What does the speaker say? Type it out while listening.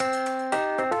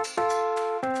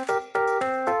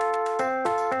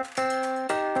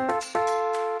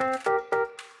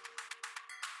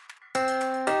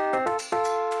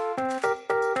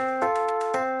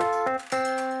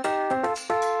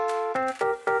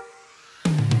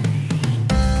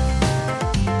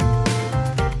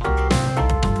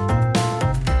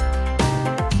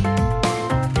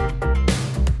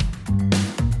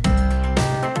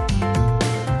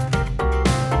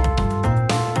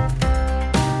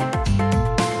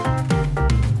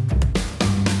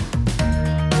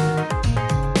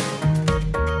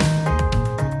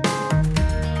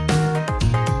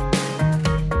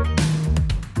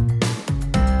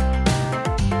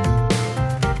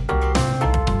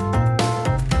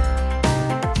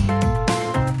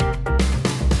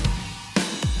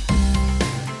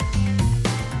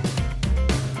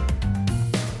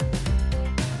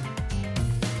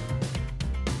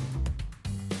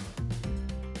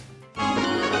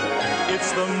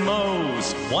the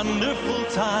most wonderful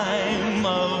time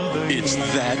of the year. It's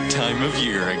that time of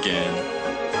year again.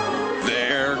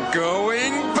 They're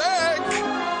going back!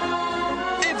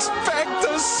 It's back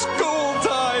to school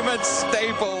time at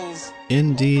Staples!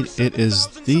 Indeed, it is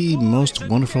the most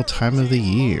wonderful time of the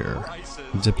year,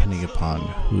 depending upon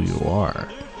who you are.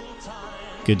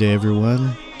 Good day,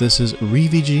 everyone. This is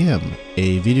ReVGM,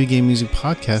 a video game music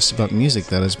podcast about music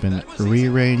that has been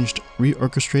rearranged,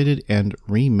 reorchestrated, and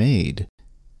remade.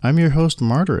 I'm your host,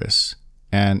 Martyrus,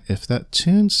 and if that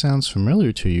tune sounds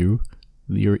familiar to you,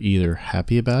 you're either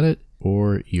happy about it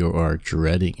or you are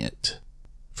dreading it.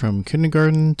 From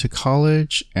kindergarten to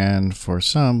college, and for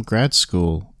some, grad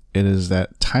school, it is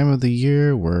that time of the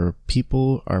year where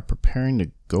people are preparing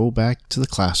to go back to the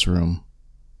classroom.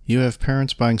 You have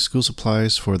parents buying school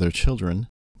supplies for their children,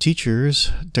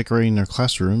 teachers decorating their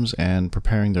classrooms and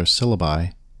preparing their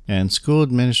syllabi, and school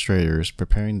administrators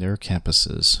preparing their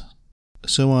campuses.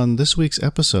 So on this week's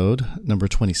episode, number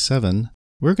 27,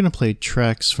 we're going to play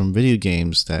tracks from video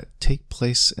games that take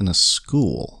place in a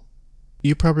school.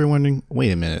 You're probably wondering,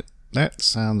 wait a minute, that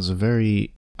sounds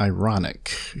very ironic.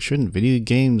 Shouldn't video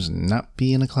games not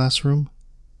be in a classroom?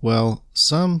 Well,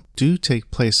 some do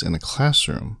take place in a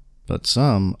classroom, but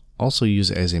some also use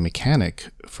it as a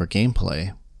mechanic for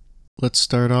gameplay. Let's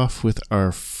start off with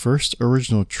our first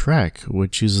original track,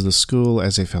 which uses the school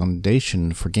as a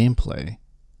foundation for gameplay.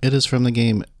 It is from the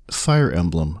game Fire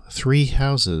Emblem 3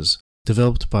 Houses,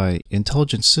 developed by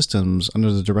Intelligent Systems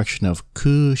under the direction of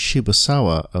Ku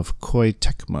Shibusawa of Koei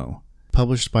Tecmo,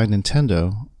 published by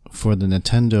Nintendo for the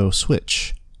Nintendo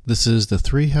Switch. This is the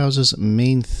 3 Houses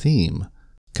main theme,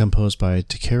 composed by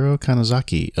Takeru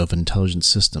Kanazaki of Intelligent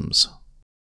Systems.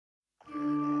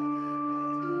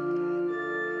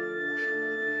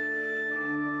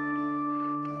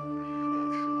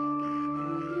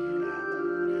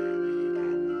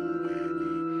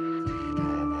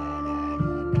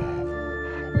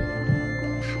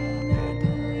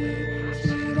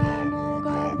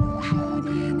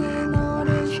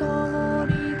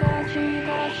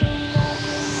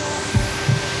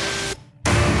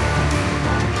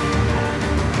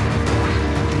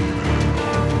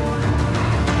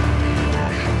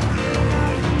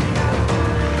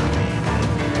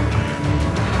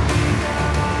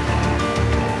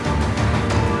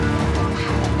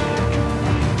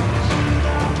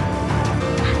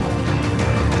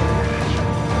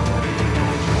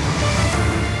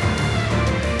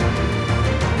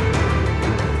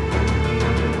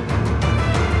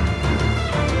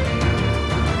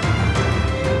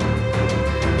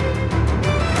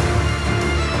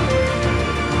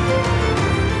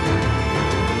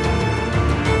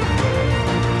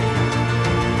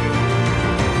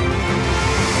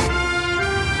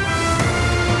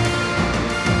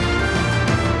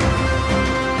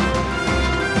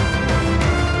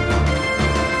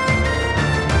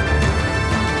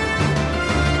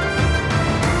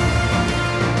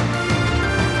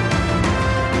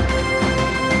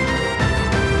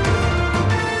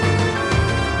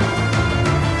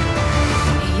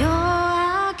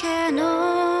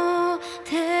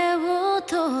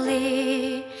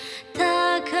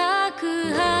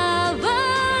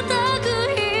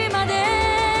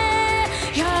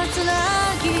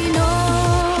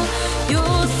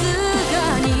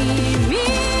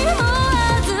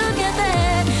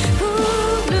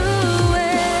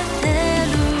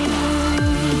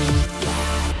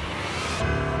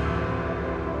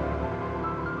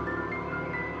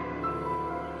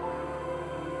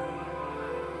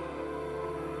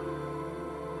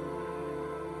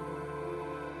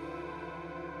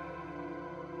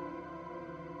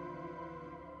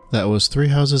 That was 3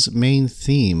 Houses' main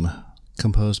theme,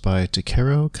 composed by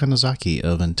Takeru Kanazaki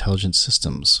of Intelligent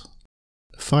Systems.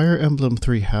 Fire Emblem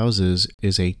 3 Houses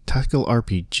is a tactical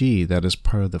RPG that is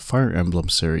part of the Fire Emblem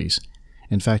series.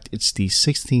 In fact, it's the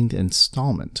 16th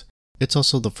installment. It's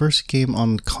also the first game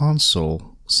on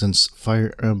console since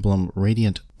Fire Emblem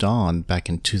Radiant Dawn back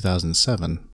in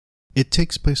 2007. It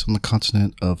takes place on the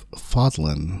continent of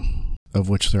Fodlan, of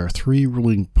which there are 3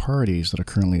 ruling parties that are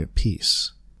currently at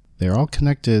peace. They are all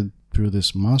connected through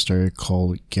this monastery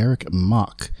called Garrick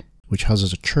Mach, which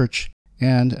houses a church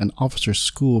and an officer's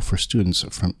school for students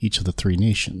from each of the 3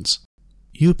 nations.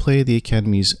 You play the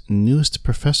Academy's newest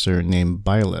professor named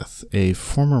Byleth, a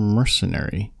former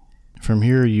mercenary. From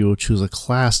here, you will choose a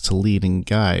class to lead and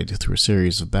guide through a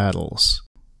series of battles.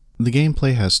 The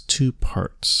gameplay has 2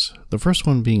 parts, the first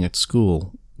one being at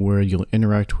school, where you'll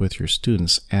interact with your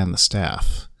students and the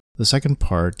staff. The second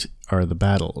part are the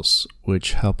battles,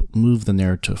 which help move the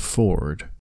narrative forward.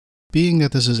 Being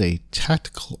that this is a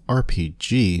tactical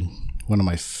RPG, one of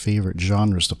my favorite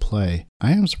genres to play,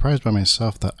 I am surprised by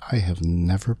myself that I have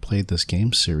never played this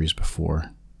game series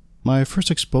before. My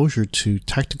first exposure to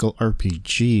tactical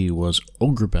RPG was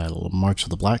Ogre Battle: March of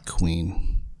the Black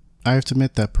Queen. I have to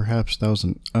admit that perhaps that was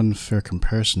an unfair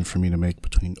comparison for me to make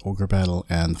between Ogre Battle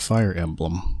and Fire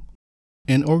Emblem.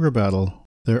 In Ogre Battle,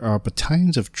 there are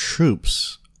battalions of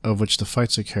troops of which the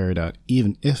fights are carried out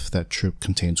even if that troop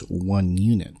contains one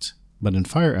unit. But in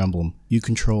Fire Emblem, you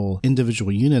control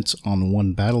individual units on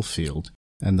one battlefield,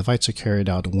 and the fights are carried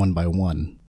out one by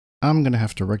one. I'm going to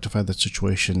have to rectify that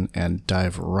situation and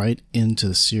dive right into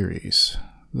the series.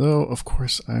 Though, of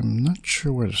course, I'm not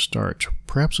sure where to start.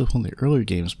 Perhaps with one of the earlier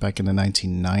games back in the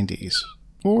 1990s.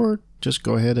 Or just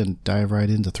go ahead and dive right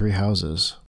into Three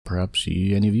Houses. Perhaps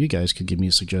any of you guys could give me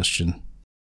a suggestion.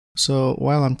 So,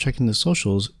 while I'm checking the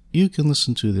socials, you can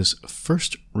listen to this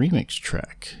first remix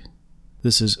track.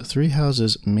 This is Three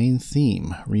Houses' main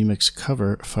theme, remix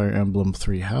cover Fire Emblem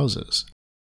Three Houses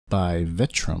by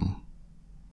Vetrum.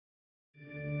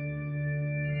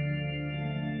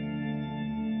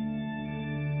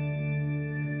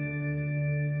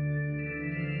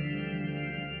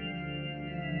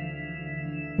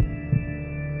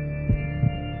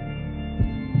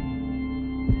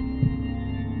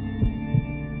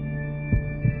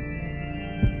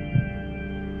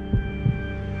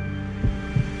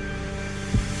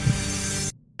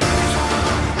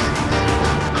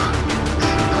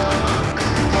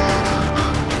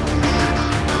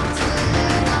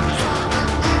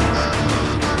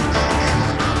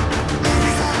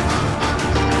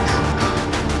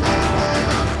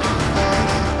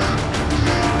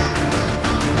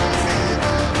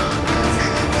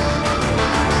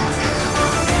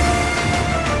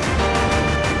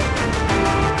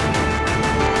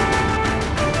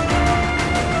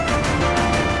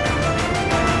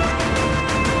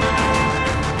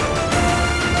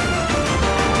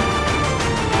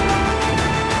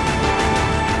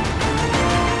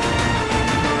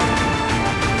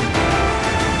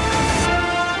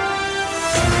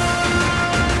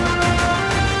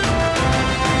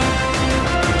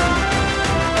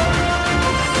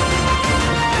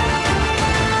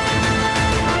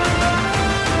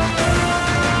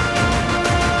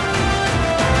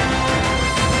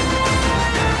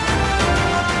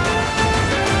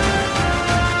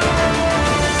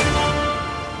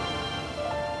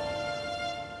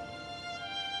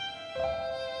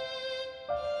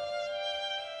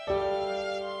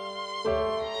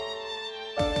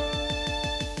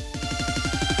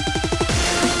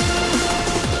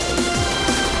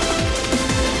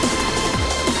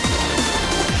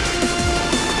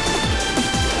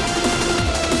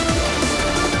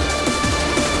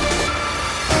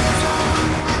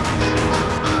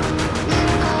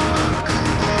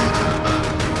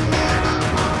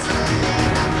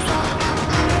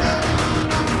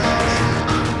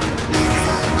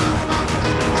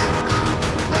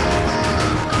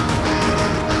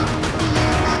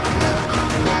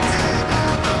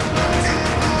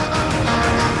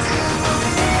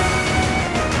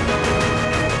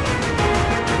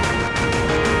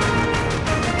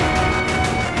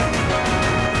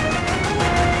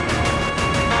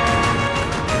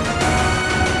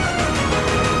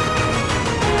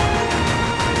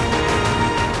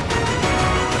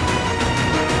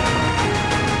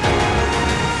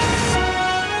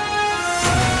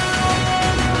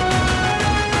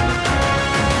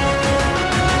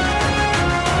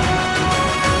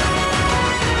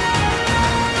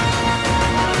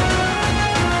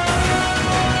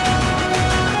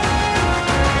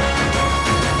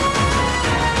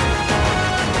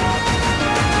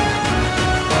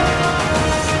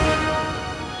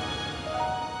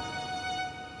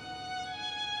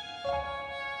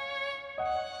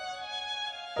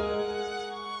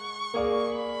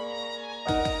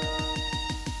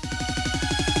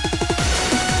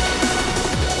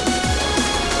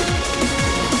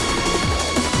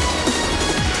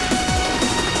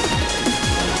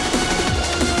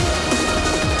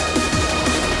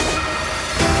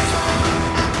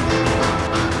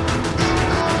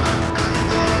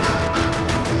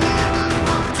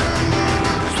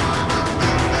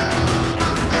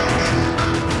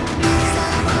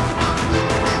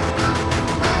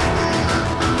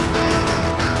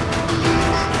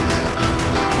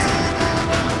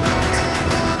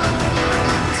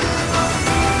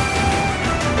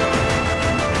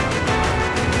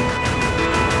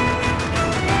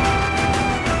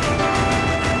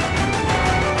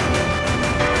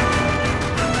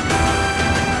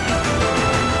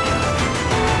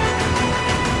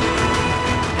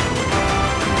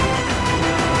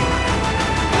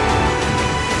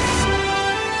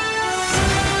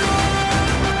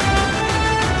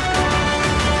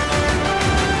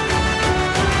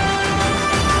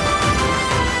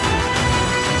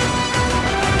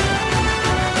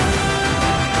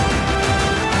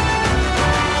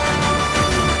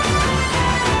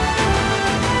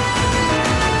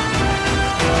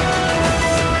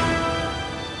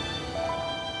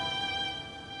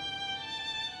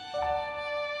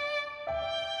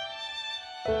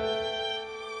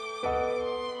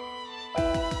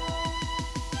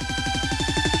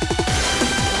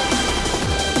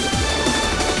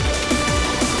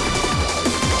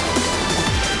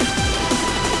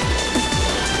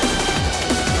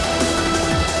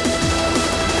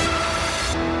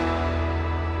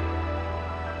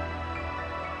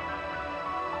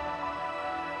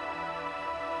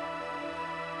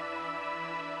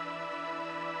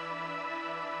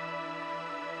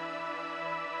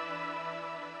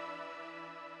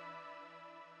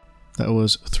 That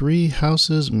was Three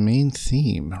Houses Main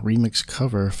Theme remix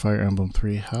cover Fire Emblem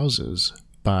Three Houses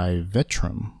by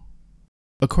Vetrum.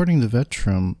 According to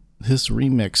Vetrum, this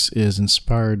remix is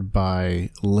inspired by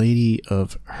Lady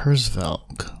of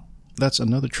Herzvelg. That's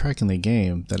another track in the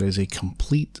game that is a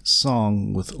complete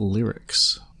song with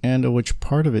lyrics, and which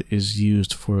part of it is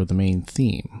used for the main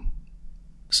theme.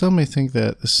 Some may think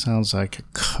that this sounds like a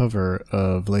cover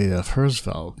of Lady of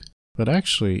Herzvelg, but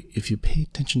actually, if you pay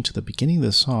attention to the beginning of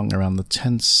the song around the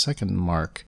 10-second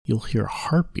mark, you'll hear a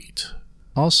heartbeat.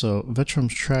 Also,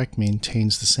 Vetrum's track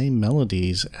maintains the same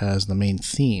melodies as the main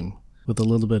theme, with a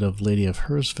little bit of Lady of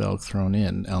Herzvelg thrown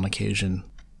in on occasion.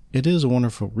 It is a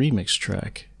wonderful remix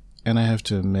track, and I have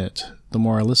to admit, the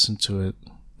more I listen to it,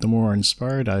 the more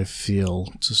inspired I feel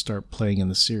to start playing in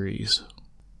the series.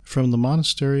 From the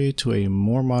monastery to a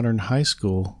more modern high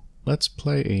school, let's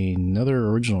play another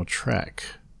original track.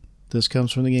 This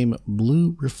comes from the game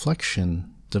Blue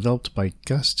Reflection, developed by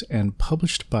Gust and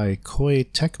published by Koei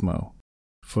Tecmo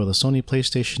for the Sony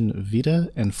PlayStation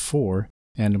Vita and 4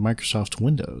 and Microsoft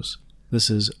Windows. This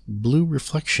is Blue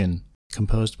Reflection,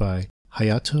 composed by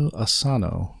Hayato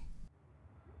Asano.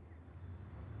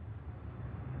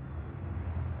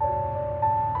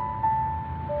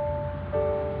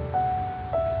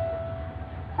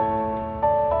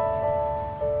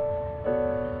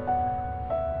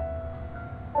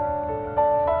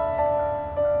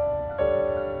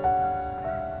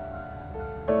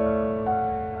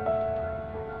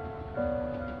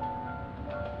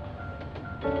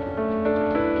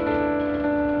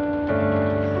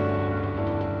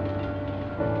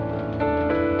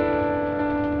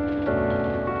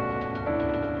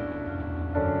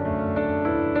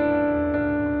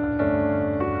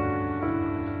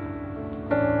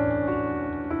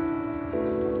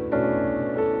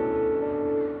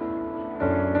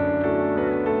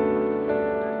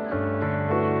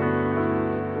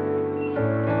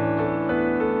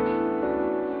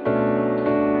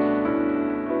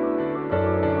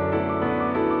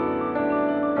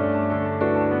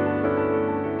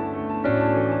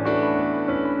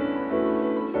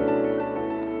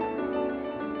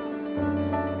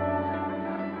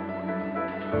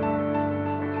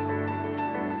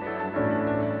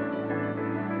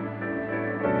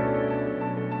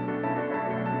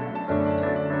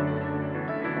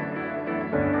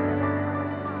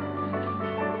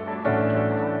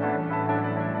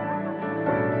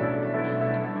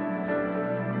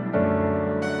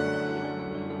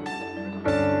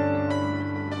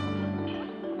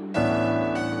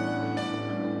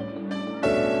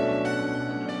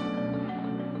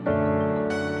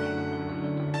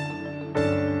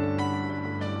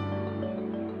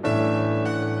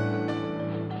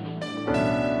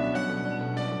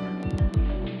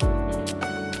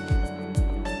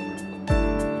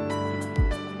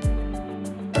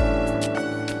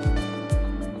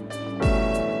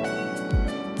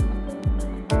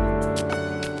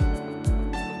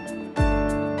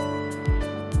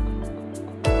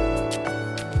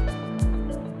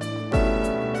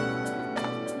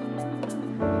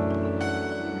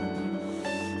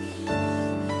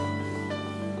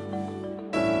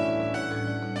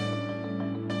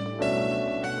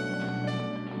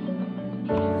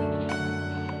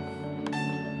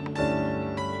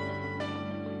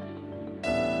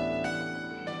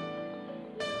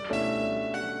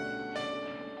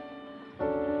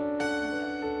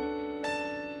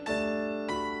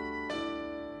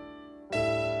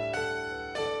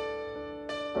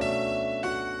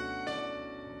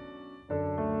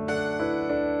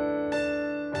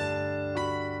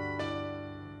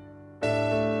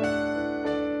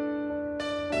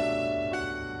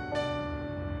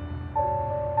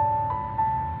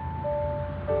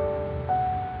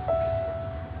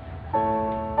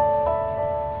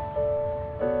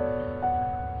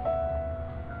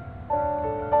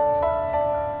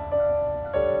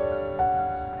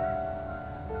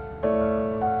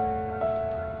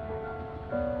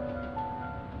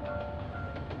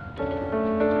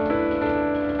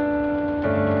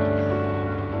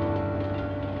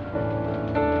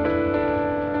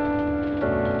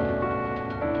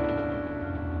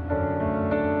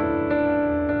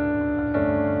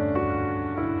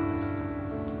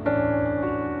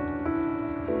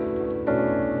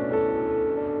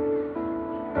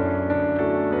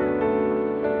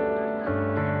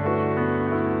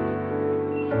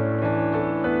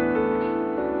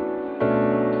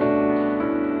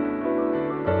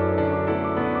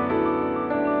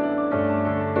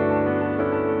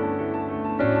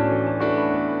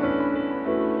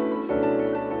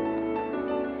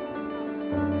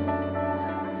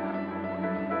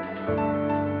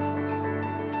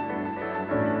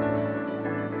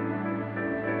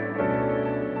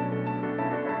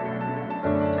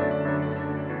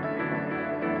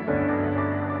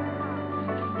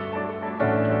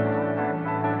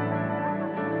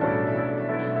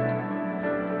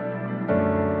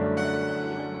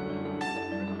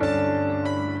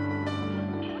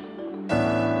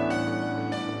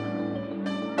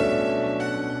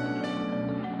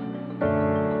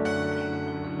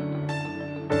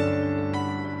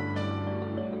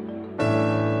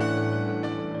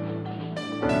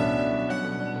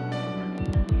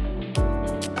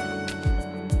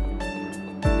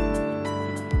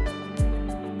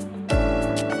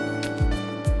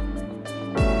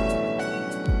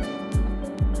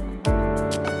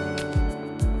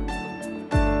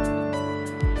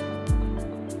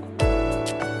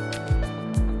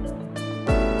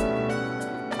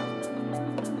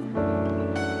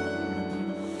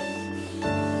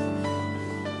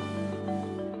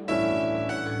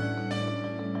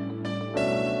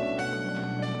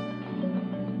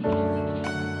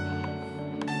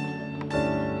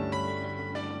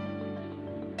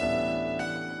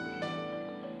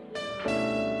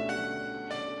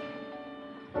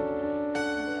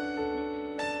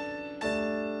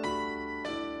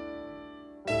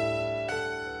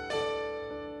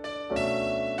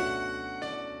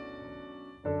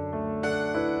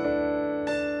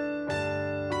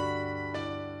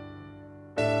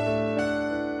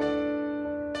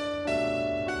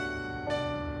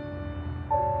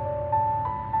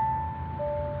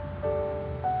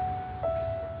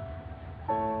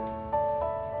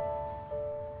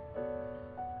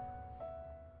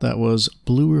 That was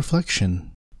Blue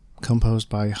Reflection, composed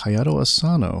by Hayato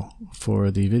Asano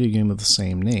for the video game of the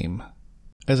same name.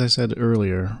 As I said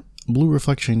earlier, Blue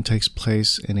Reflection takes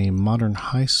place in a modern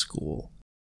high school.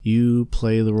 You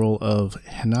play the role of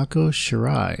Hinako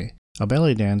Shirai, a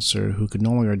ballet dancer who could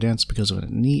no longer dance because of a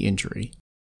knee injury.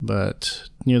 But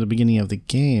near the beginning of the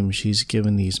game, she's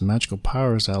given these magical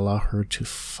powers that allow her to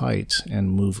fight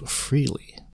and move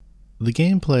freely. The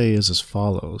gameplay is as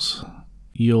follows.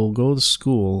 You'll go to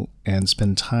school and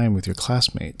spend time with your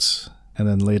classmates, and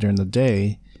then later in the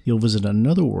day, you'll visit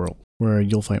another world where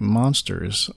you'll fight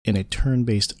monsters in a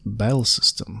turn-based battle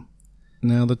system.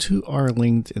 Now, the two are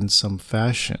linked in some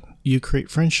fashion. You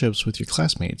create friendships with your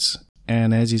classmates,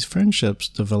 and as these friendships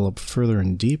develop further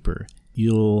and deeper,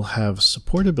 you'll have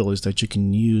support abilities that you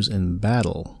can use in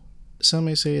battle. Some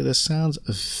may say this sounds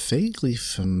vaguely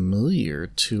familiar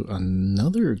to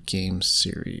another game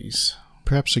series,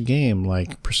 perhaps a game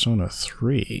like Persona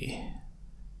 3.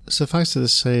 Suffice it to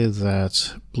say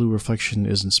that Blue Reflection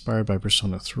is inspired by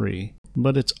Persona 3,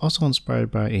 but it's also inspired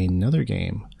by another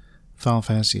game, Final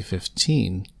Fantasy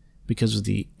XV, because of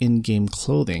the in-game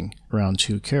clothing around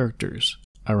two characters,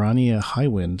 Arania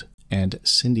Highwind and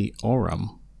Cindy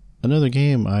Oram. Another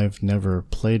game I've never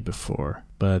played before,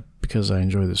 but because I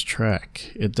enjoy this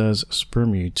track, it does spur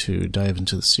me to dive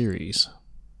into the series.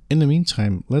 In the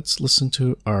meantime, let's listen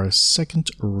to our second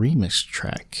remix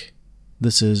track.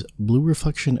 This is Blue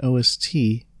Reflection OST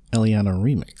Eliana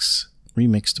Remix,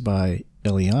 remixed by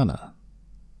Eliana.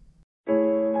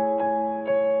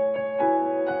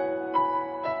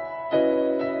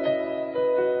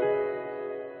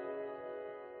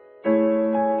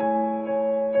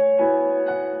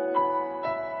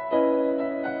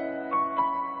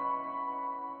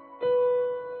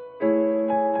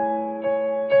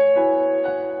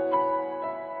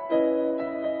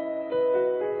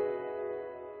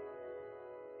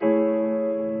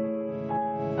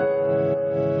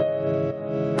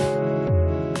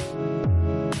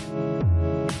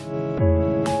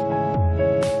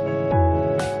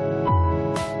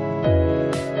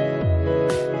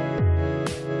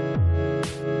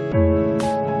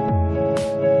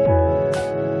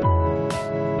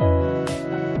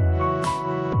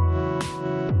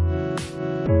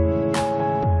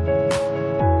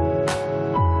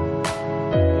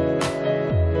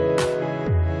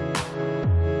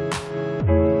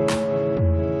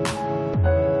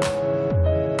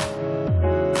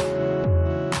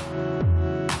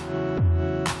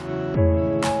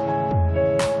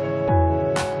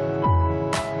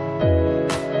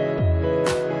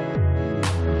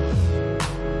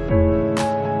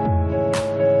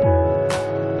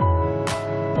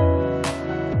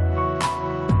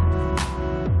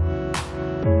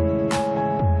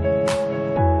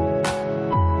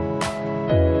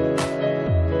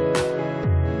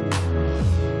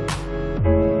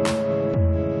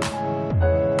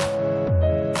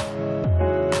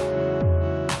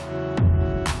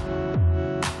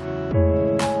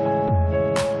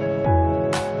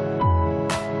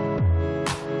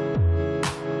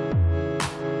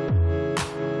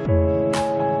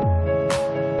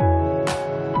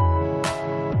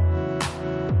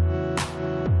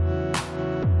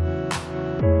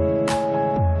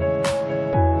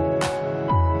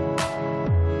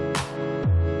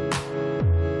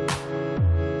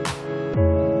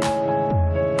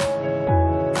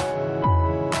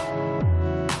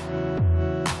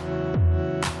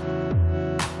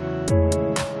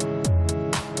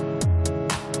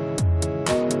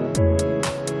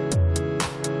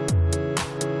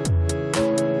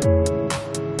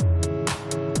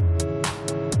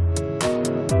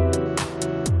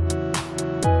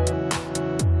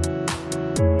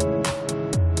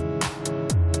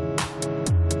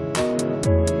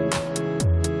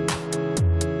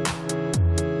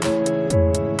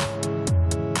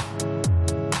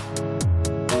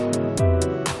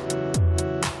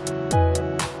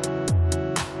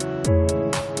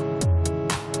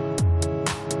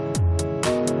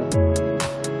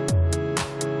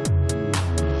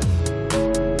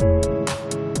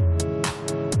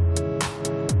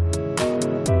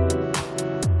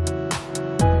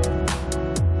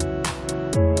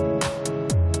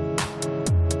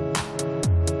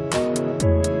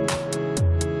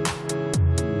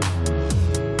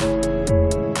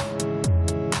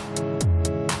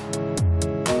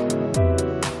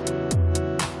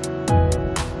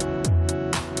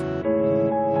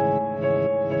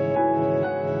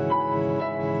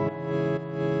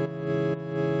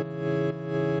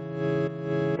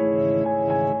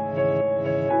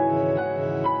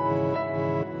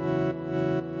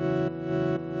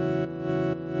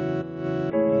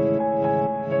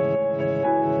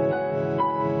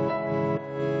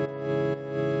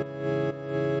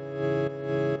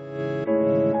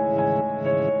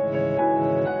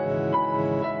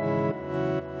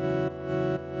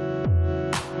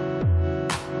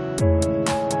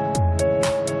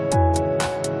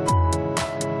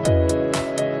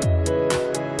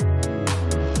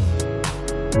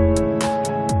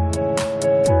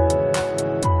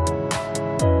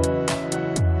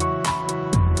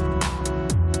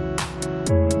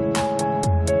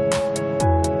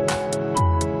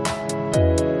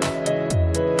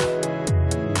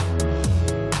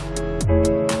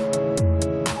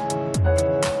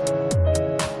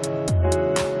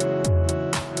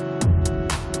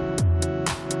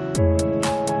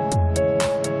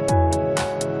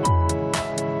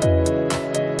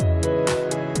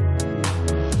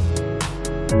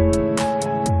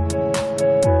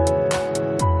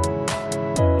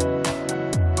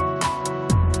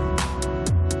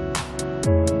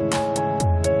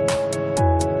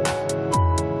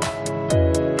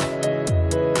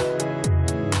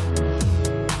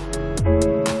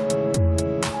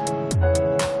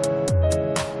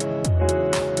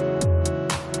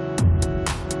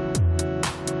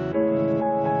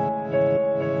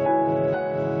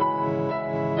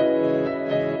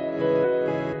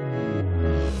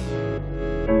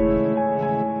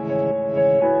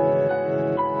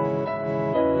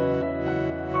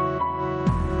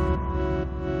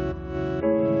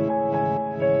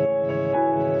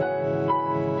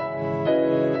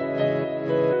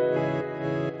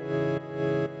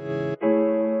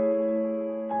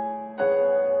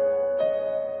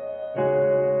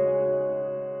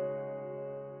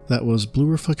 That was Blue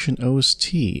Reflection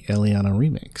OST Eliana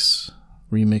Remix,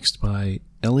 remixed by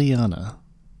Eliana.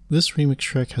 This remix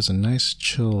track has a nice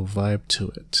chill vibe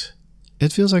to it.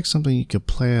 It feels like something you could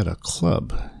play at a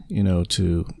club,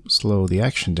 to slow the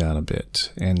action down a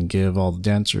bit and give all the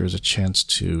dancers a chance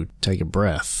to take a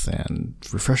breath and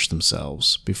refresh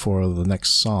themselves before the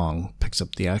next song picks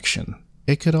up the action.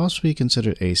 It could also be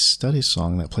considered a study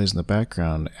song that plays in the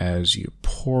background as you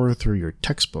pour through your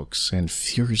textbooks and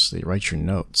furiously write your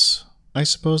notes. I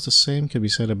suppose the same could be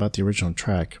said about the original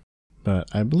track, but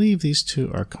I believe these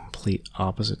two are complete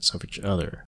opposites of each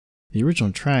other. The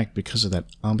original track, because of that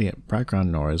ambient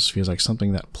background noise, feels like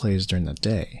something that plays during the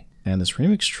day, and this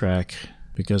remix track,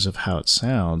 because of how it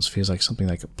sounds, feels like something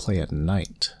that could play at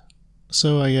night.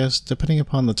 So I guess, depending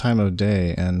upon the time of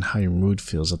day and how your mood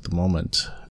feels at the moment,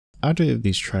 either of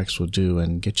these tracks will do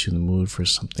and get you in the mood for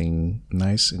something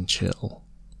nice and chill.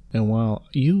 And while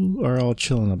you are all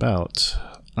chilling about,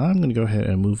 I'm going to go ahead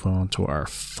and move on to our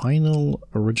final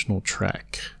original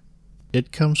track.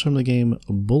 It comes from the game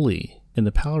Bully in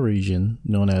the PAL region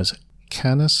known as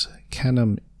Canis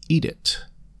Canem Edit,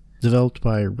 developed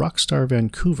by Rockstar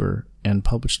Vancouver and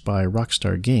published by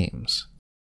Rockstar Games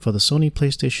for the Sony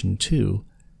PlayStation 2,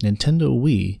 Nintendo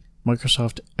Wii,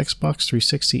 Microsoft Xbox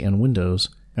 360 and Windows,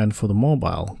 and for the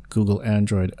mobile, Google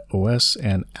Android OS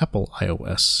and Apple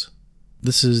iOS.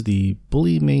 This is the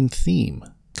Bully main theme,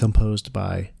 composed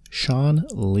by Sean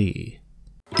Lee.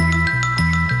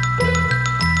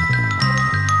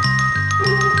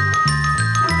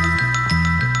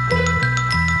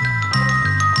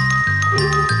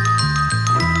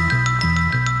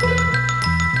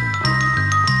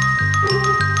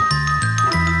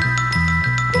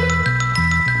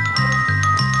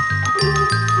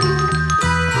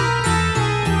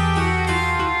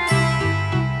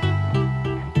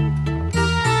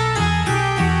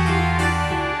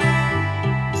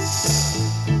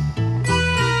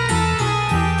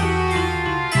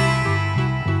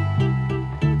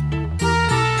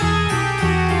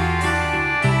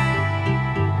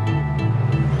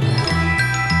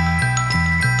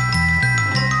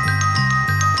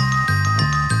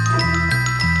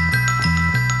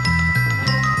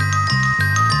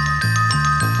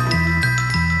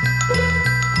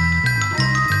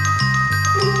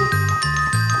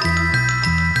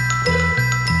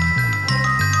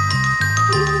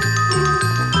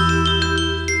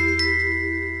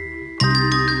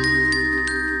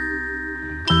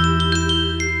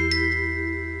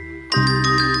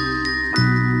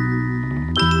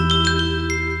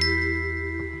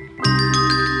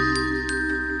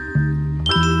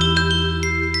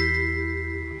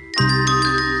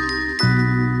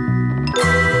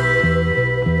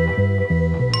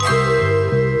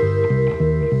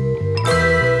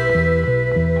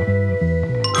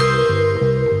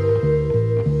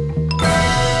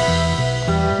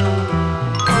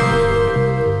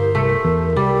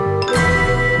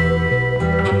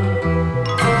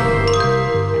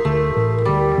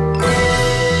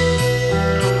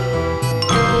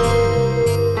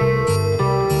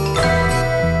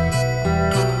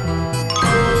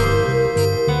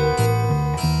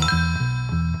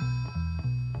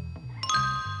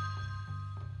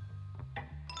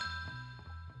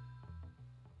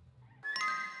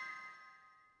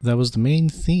 That was the main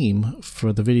theme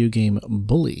for the video game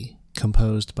Bully,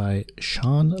 composed by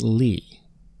Sean Lee.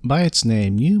 By its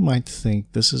name, you might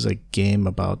think this is a game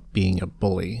about being a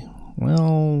bully.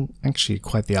 Well, actually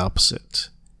quite the opposite.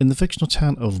 In the fictional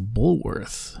town of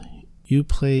Bulworth, you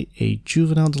play a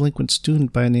juvenile delinquent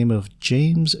student by the name of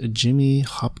James Jimmy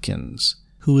Hopkins,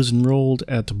 who is enrolled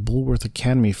at the Bulworth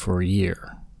Academy for a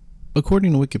year.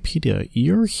 According to Wikipedia,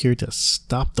 you're here to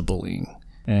stop the bullying.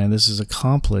 And this is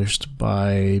accomplished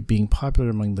by being popular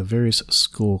among the various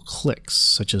school cliques,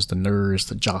 such as the nerds,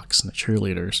 the jocks, and the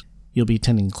cheerleaders. You'll be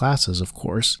attending classes, of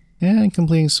course, and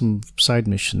completing some side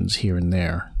missions here and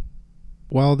there.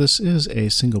 While this is a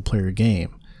single-player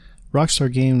game,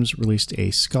 Rockstar Games released a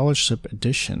scholarship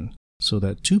edition so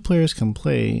that 2 players can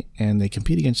play and they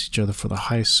compete against each other for the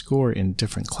highest score in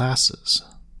different classes.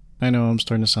 I know I'm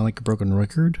starting to sound like a broken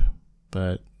record,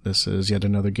 but this is yet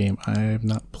another game I have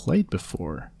not played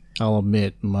before. I'll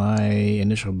admit, my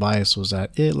initial bias was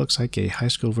that it looks like a high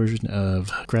school version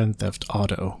of Grand Theft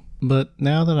Auto. But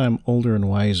now that I'm older and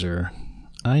wiser,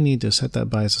 I need to set that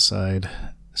bias aside,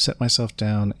 set myself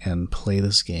down, and play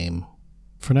this game.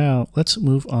 For now, let's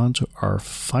move on to our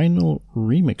final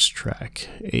remix track,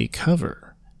 a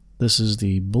cover. This is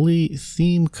the Bully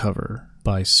theme cover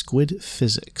by Squid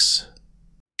Physics.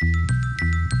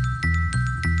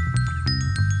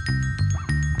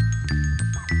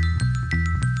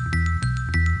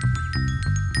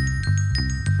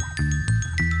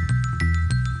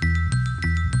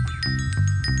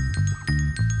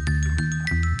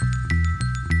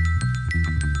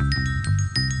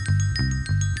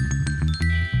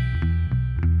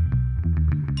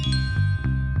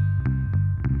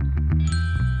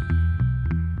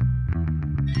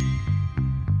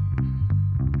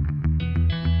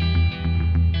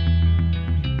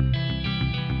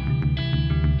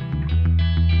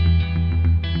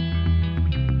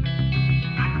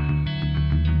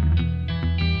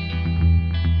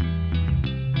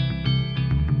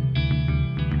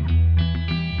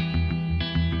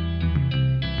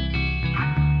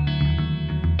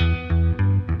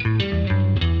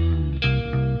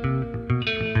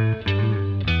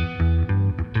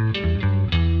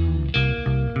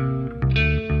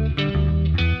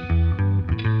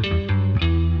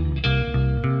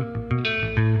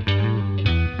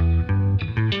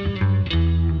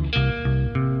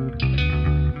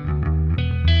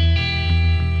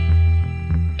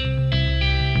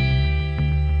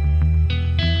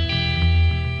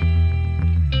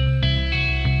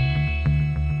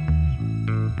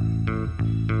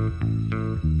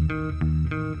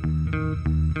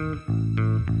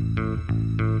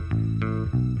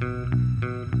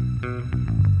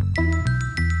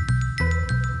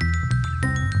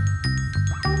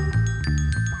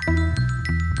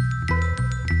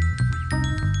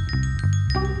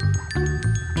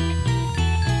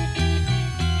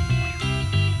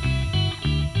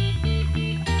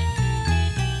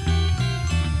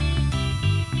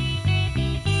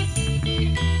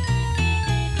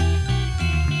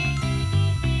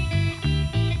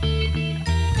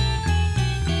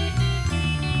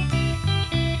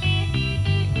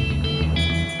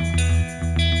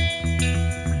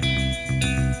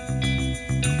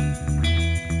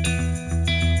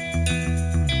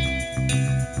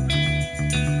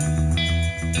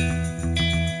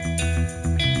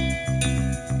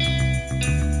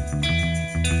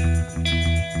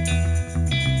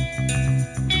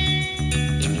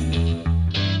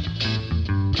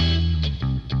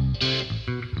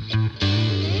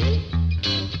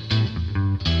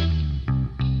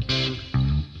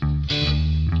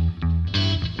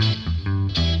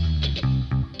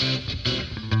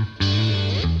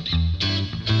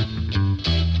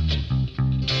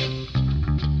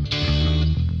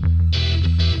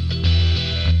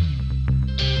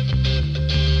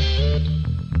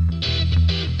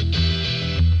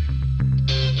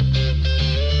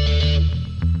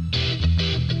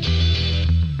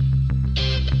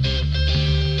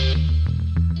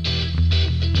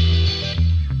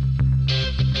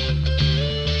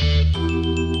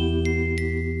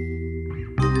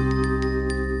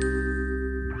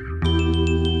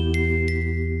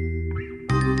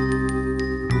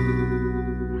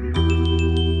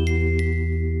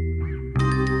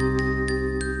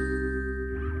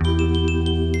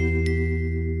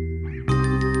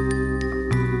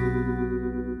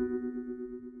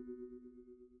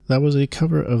 that was a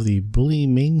cover of the Bully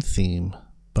main theme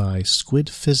by Squid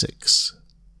Physics.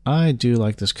 I do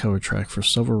like this cover track for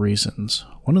several reasons.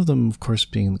 One of them, of course,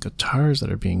 being the guitars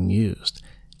that are being used,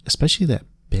 especially that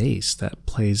bass that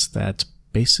plays that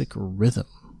basic rhythm.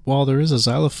 While there is a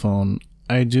xylophone,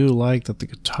 I do like that the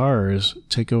guitars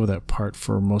take over that part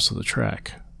for most of the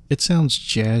track. It sounds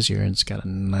jazzier and it's got a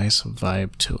nice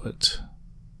vibe to it.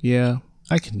 Yeah,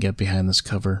 I can get behind this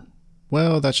cover.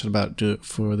 Well, that should about do it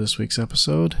for this week's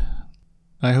episode.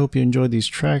 I hope you enjoyed these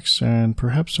tracks and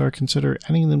perhaps are consider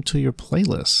adding them to your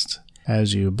playlist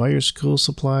as you buy your school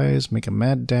supplies, make a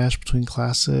mad dash between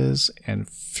classes, and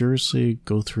furiously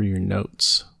go through your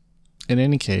notes. In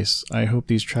any case, I hope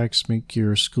these tracks make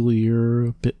your school year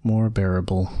a bit more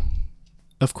bearable.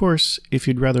 Of course, if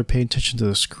you'd rather pay attention to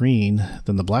the screen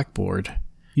than the blackboard,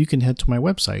 you can head to my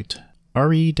website,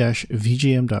 re-vgm.com.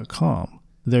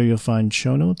 There you'll find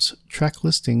show notes, track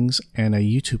listings, and a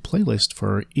YouTube playlist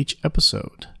for each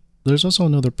episode. There's also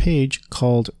another page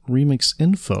called Remix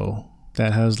Info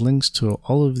that has links to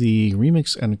all of the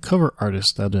remix and cover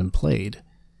artists that have been played.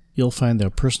 You'll find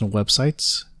their personal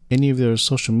websites, any of their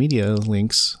social media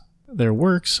links, their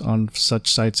works on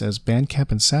such sites as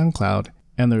Bandcamp and SoundCloud,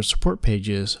 and their support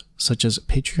pages such as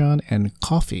Patreon and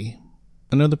Ko-fi.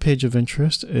 Another page of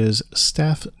interest is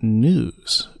Staff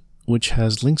News, which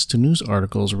has links to news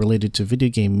articles related to video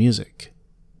game music.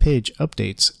 Page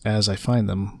updates as I find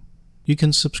them. You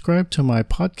can subscribe to my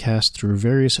podcast through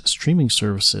various streaming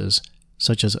services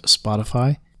such as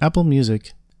Spotify, Apple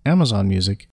Music, Amazon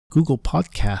Music, Google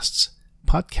Podcasts,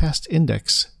 Podcast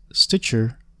Index,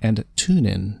 Stitcher, and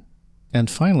TuneIn. And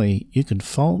finally, you can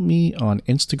follow me on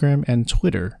Instagram and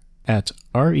Twitter at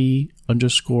re_VGM.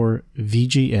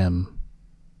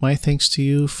 My thanks to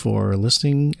you for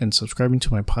listening and subscribing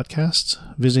to my podcast,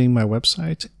 visiting my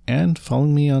website, and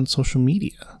following me on social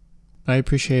media. I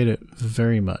appreciate it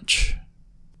very much.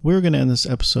 We're going to end this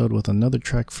episode with another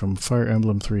track from Fire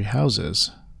Emblem Three Houses,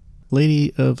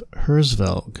 Lady of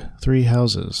Herzvelg, Three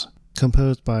Houses,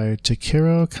 composed by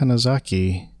Takeru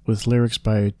Kanazaki with lyrics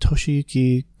by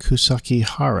Toshiyuki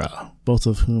Kusakihara, both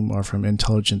of whom are from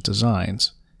Intelligent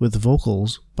Designs, with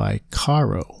vocals by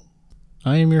Karo.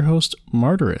 I am your host,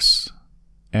 Martyrus,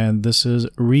 and this is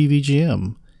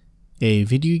ReVGM, a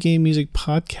video game music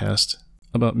podcast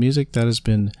about music that has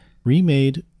been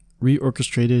remade,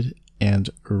 reorchestrated,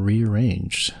 and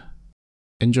rearranged.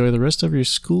 Enjoy the rest of your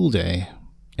school day,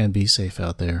 and be safe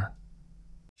out there.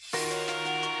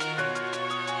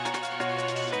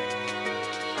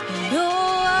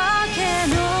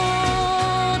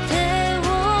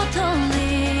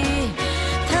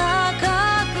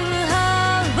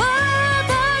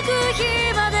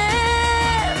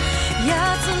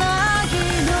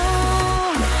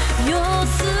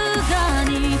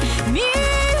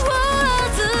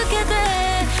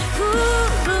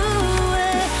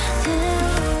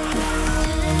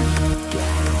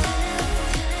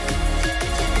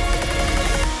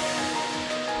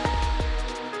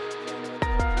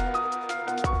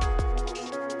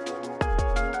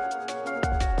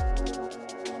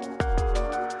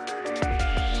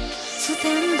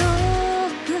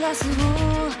 スを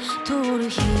通る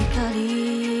光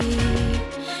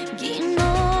銀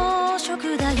の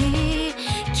食台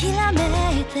きらめ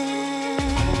いて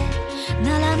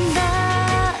並んだ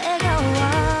笑顔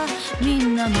はみ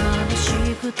んな眩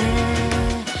しくて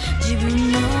自分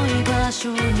の居場所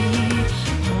に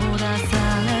戻さ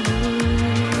れる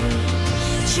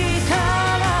力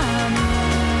の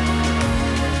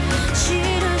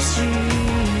印に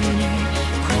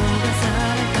焦がさ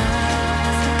れた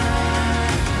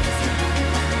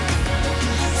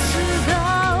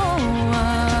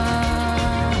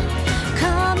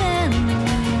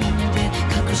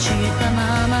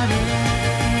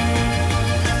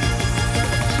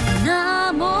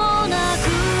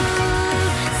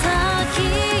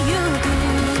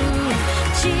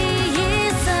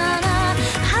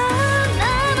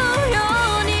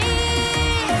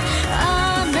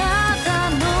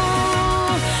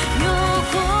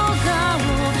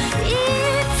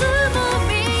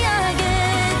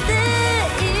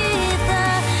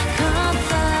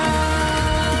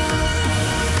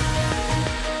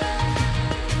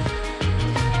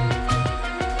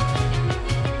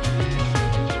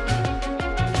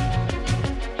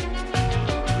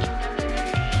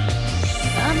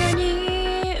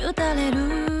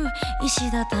石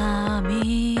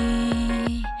畳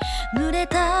濡れ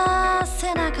た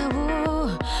背中を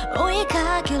追い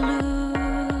かける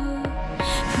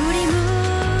振り向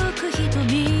く瞳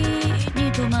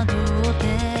に戸惑って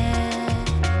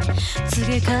告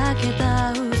げかけ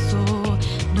た嘘を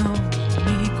飲み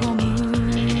込む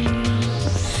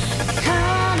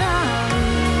悲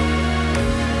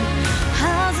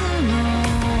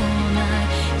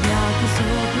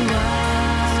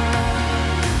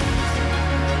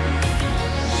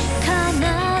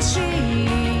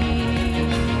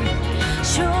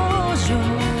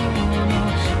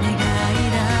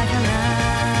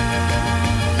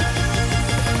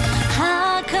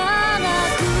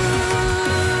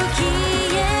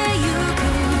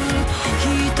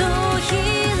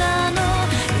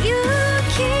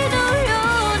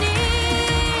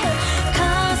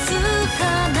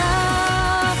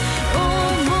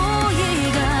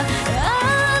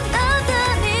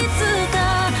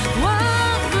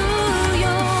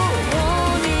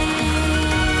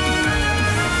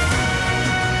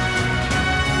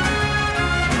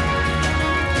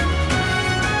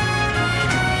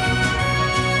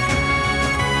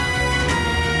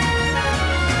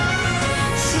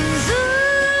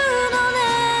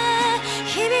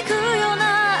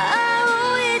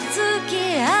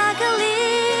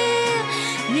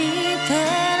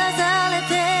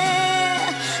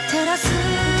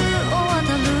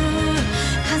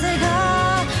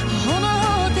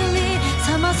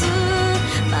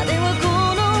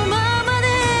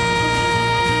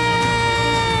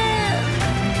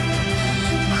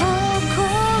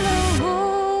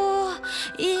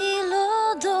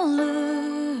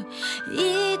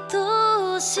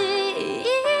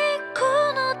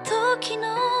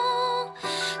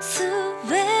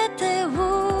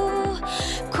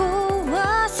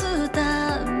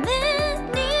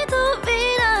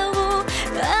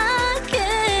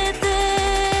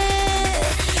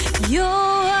夜